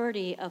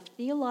priority of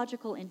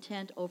theological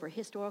intent over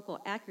historical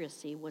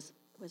accuracy was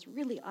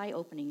really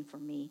eye-opening for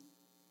me.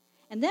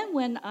 And then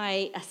when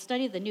I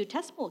studied the New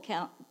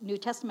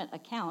Testament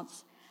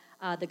accounts,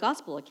 the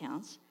gospel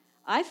accounts,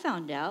 I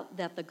found out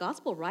that the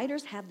gospel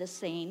writers had the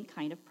same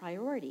kind of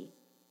priority.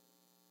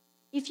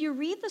 If you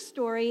read the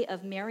story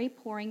of Mary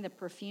pouring the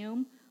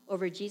perfume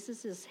over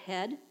Jesus'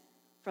 head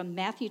from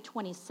Matthew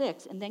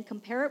 26 and then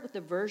compare it with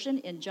the version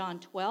in John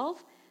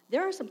 12,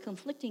 there are some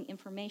conflicting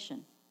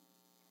information.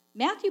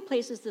 Matthew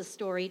places this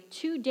story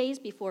 2 days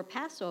before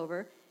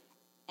Passover,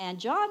 and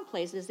John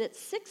places it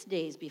 6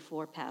 days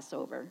before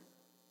Passover.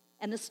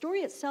 And the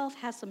story itself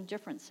has some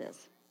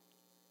differences.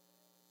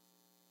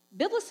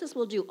 Biblicists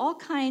will do all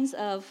kinds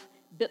of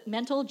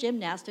mental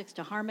gymnastics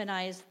to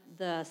harmonize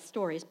the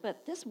stories,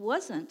 but this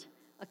wasn't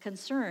a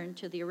concern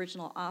to the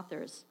original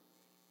authors,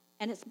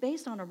 and it's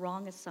based on a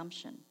wrong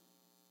assumption.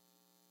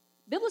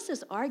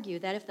 Biblicists argue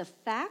that if the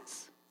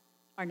facts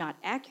are not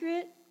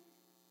accurate,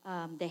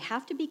 they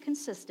have to be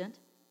consistent,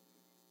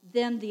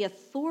 then the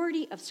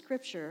authority of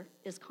Scripture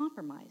is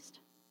compromised.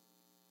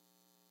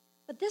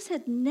 But this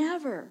had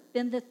never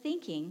been the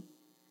thinking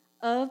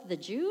of the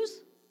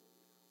Jews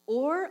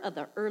or of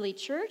the early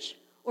church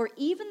or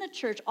even the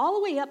church all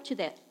the way up to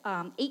the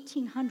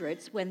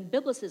 1800s when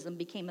Biblicism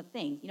became a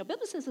thing. You know,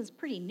 Biblicism is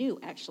pretty new,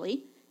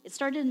 actually. It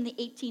started in the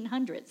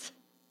 1800s.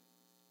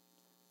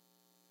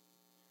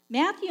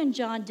 Matthew and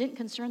John didn't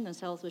concern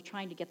themselves with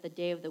trying to get the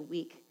day of the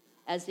week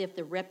as if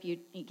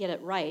get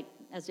it right,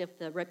 as if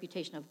the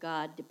reputation of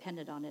God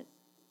depended on it.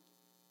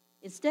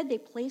 Instead, they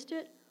placed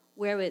it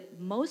where it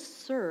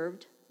most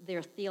served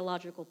their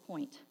theological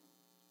point.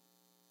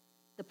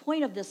 The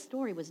point of this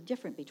story was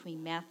different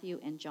between Matthew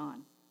and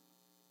John.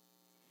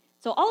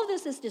 So all of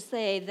this is to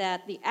say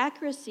that the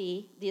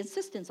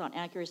insistence on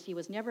accuracy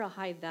was never a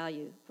high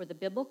value for the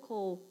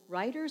biblical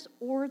writers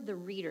or the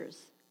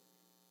readers,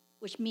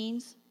 which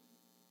means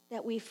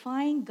that we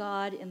find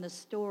God in the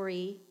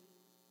story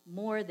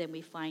more than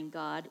we find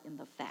God in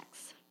the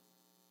facts.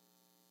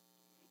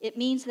 It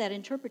means that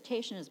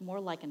interpretation is more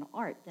like an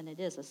art than it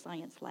is a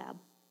science lab.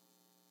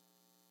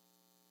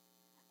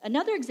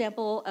 Another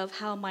example of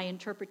how my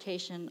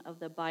interpretation of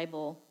the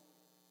Bible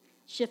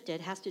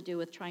shifted has to do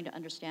with trying to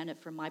understand it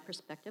from my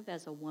perspective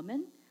as a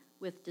woman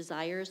with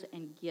desires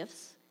and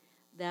gifts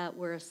that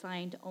were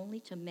assigned only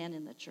to men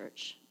in the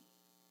church.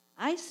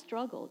 I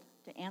struggled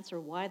to answer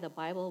why the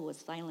Bible was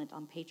silent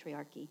on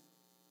patriarchy.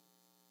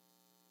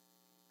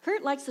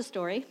 Kurt likes the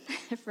story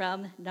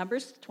from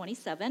Numbers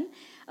 27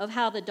 of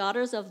how the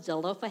daughters of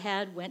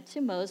Zelophehad went to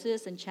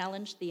Moses and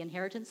challenged the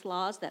inheritance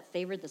laws that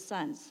favored the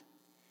sons.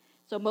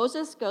 So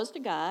Moses goes to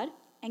God,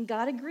 and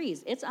God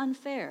agrees. It's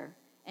unfair,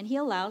 and he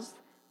allows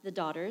the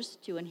daughters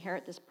to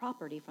inherit this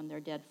property from their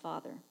dead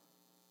father.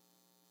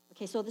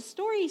 Okay, so the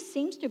story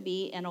seems to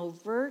be an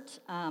overt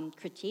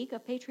critique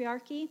of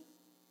patriarchy,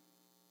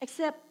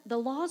 except the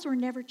laws were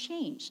never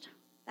changed.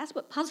 That's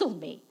what puzzled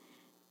me.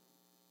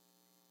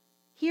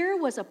 Here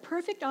was a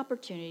perfect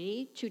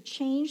opportunity to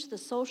change the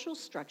social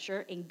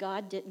structure, and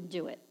God didn't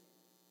do it.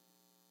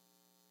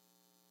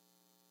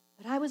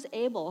 But I was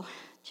able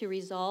to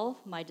resolve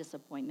my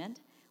disappointment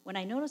when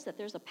I noticed that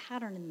there's a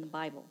pattern in the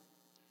Bible.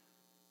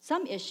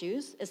 Some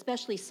issues,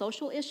 especially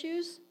social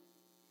issues,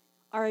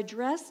 are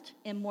addressed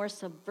in more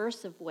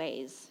subversive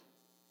ways,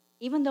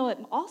 even though it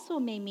also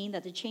may mean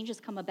that the changes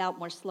come about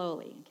more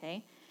slowly,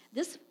 okay?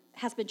 This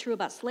has been true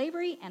about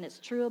slavery, and it's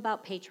true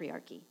about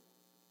patriarchy.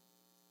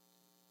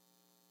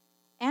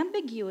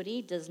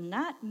 Ambiguity does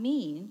not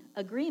mean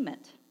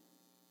agreement.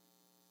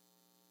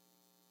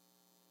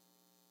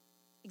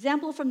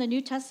 Example from the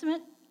New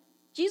Testament,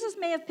 Jesus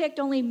may have picked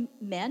only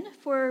men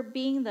for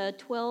being the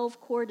 12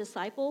 core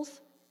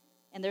disciples,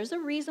 and there's a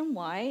reason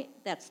why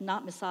that's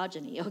not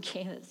misogyny,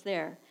 okay, that's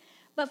there.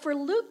 But for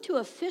Luke to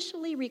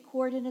officially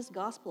record in his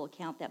gospel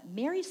account that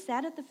Mary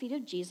sat at the feet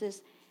of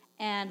Jesus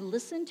and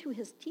listened to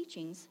his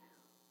teachings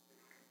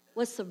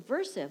was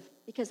subversive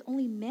because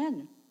only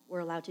men were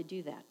allowed to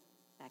do that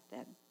back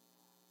then.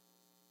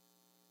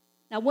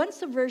 Now, one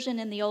subversion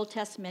in the Old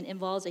Testament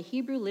involves a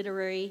Hebrew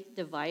literary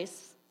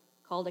device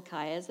called a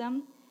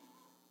chiasm,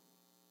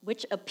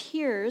 which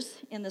appears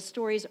in the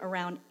stories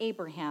around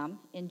Abraham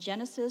in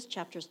Genesis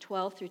chapters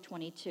 12 through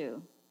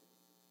 22.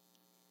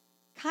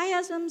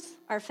 Chiasms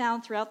are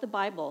found throughout the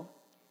Bible.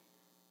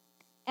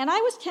 And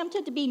I was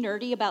tempted to be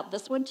nerdy about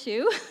this one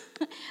too,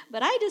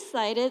 but I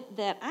decided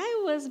that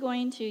I was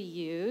going to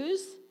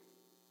use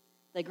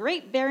the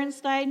great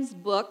Berenstein's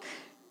book,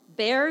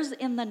 Bears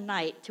in the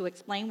Night, to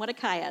explain what a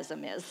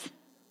chiasm is.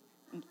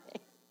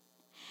 Okay.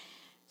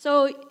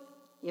 So,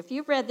 if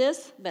you've read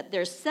this, but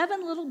there's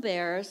 7 little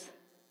bears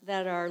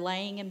that are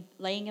laying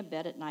in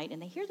bed at night,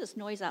 and they hear this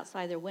noise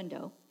outside their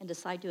window and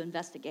decide to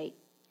investigate.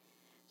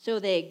 So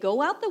they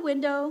go out the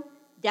window,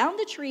 down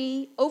the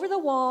tree, over the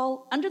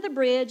wall, under the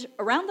bridge,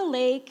 around the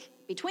lake,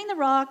 between the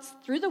rocks,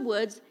 through the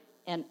woods,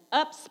 and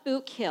up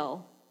Spook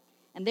Hill.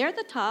 And there at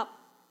the top,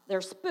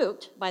 they're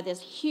spooked by this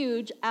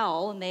huge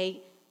owl, and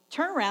they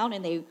turn around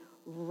and they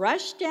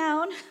rush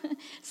down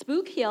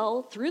Spook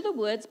Hill, through the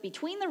woods,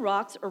 between the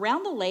rocks,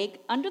 around the lake,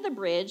 under the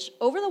bridge,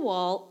 over the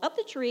wall, up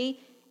the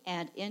tree,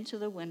 and into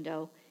the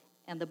window.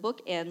 And the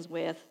book ends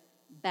with,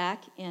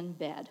 back in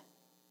bed.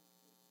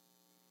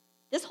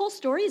 This whole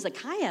story is a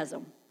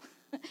chiasm.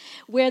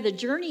 where the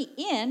journey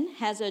in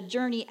has a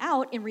journey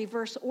out in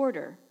reverse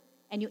order,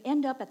 and you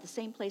end up at the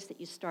same place that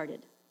you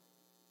started.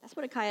 That's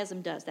what a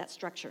chiasm does, that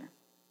structure.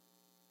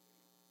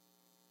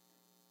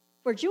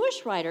 For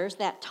Jewish writers,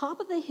 that top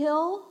of the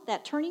hill,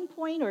 that turning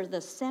point or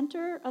the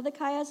center of the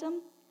chiasm,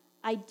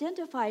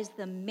 identifies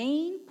the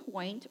main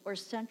point or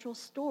central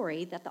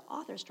story that the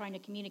author is trying to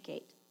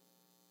communicate.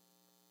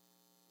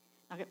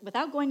 Now,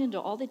 without going into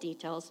all the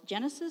details,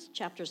 Genesis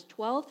chapters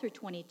 12 through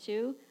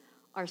 22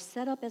 are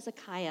set up as a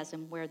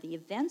chiasm where the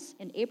events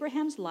in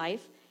Abraham's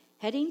life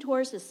heading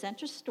towards the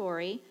center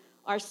story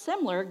are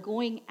similar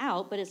going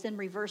out, but it's in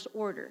reverse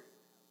order.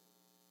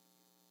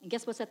 And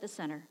guess what's at the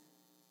center?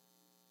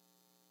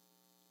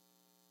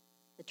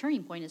 The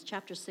turning point is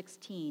chapter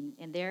 16,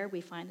 and there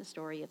we find the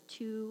story of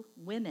two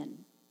women,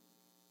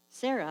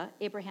 Sarah,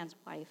 Abraham's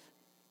wife,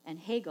 and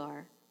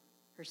Hagar,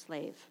 her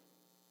slave.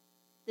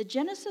 The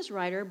Genesis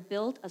writer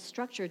built a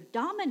structure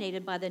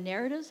dominated by the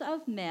narratives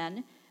of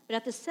men, but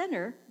at the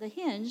center, the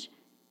hinge,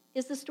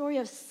 is the story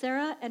of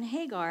Sarah and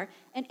Hagar,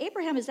 and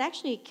Abraham is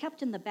actually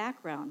kept in the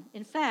background.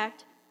 In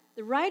fact,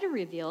 the writer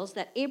reveals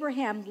that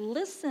Abraham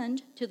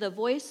listened to the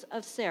voice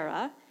of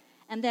Sarah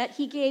and that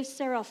he gave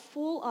Sarah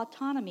full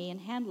autonomy in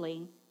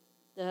handling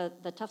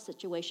the tough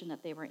situation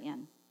that they were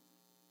in.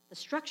 The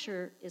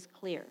structure is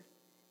clear.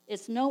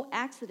 It's no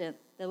accident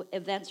the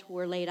events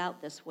were laid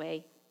out this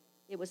way.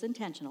 It was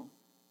intentional.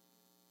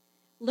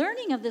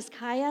 Learning of this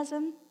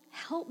chiasm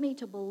helped me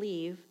to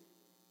believe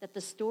that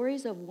the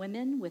stories of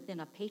women within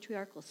a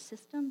patriarchal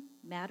system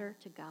matter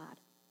to God.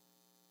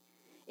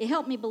 It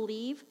helped me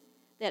believe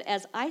that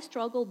as I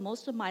struggled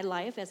most of my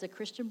life as a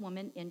Christian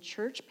woman in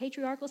church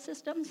patriarchal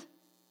systems,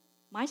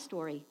 my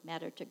story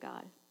mattered to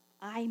God.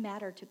 I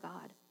matter to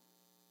God.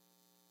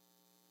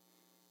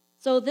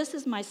 So this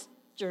is my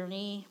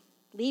journey.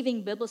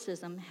 Leaving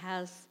Biblicism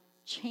has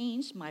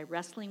changed my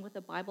wrestling with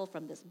the Bible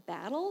from this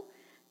battle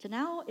to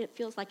now it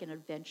feels like an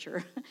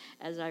adventure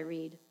as I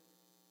read.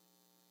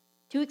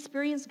 To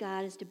experience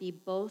God is to be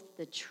both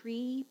the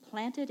tree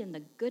planted in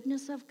the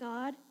goodness of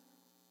God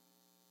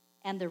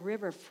and the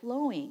river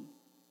flowing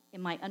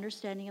in my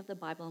understanding of the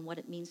Bible and what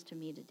it means to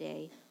me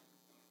today.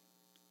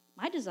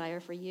 My desire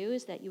for you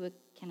is that you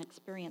can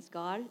experience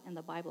God and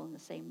the Bible in the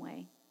same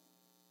way.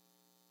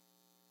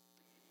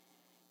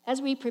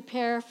 As we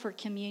prepare for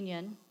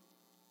communion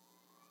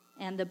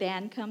and the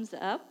band comes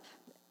up,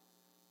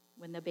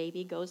 when the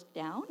baby goes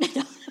down,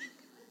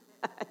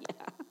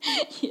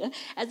 yeah.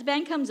 As the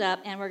band comes up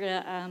and we're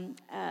going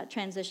to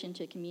transition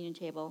to communion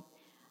table,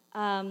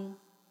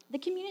 the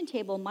communion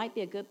table might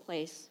be a good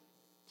place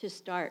to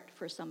start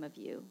for some of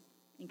you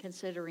in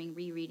considering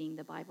rereading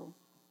the Bible.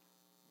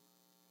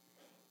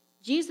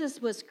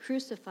 Jesus was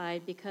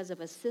crucified because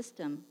of a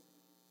system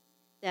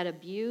that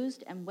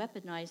abused and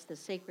weaponized the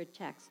sacred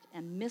text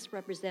and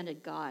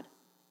misrepresented God.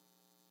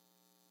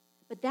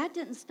 But that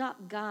didn't stop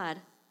God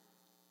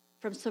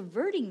from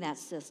subverting that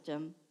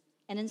system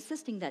and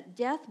insisting that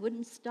death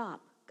wouldn't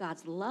stop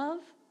God's love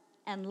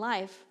and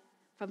life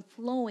from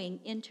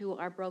flowing into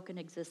our broken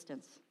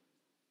existence.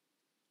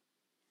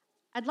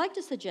 I'd like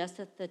to suggest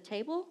that the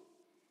table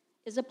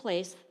is a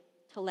place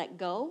to let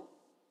go,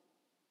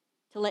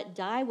 to let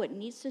die what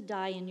needs to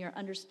die in your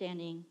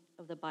understanding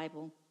of the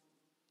Bible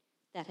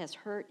that has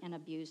hurt and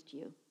abused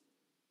you.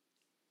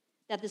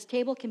 That this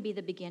table can be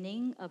the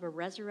beginning of a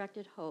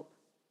resurrected hope,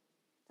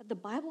 that the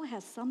Bible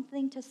has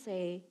something to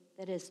say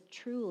that is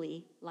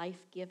truly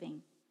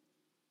life-giving.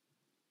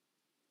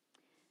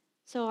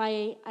 So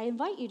I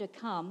invite you to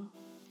come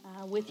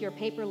with your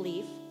paper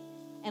leaf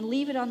and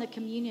leave it on the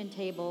communion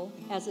table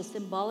as a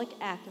symbolic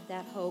act of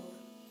that hope.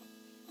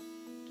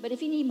 But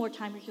if you need more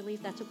time with your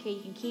leaf, that's okay.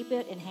 You can keep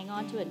it and hang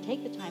on to it and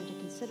take the time to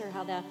consider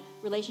how that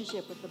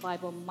relationship with the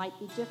Bible might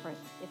be different.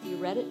 If you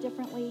read it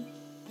differently,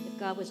 if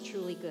God was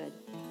truly good.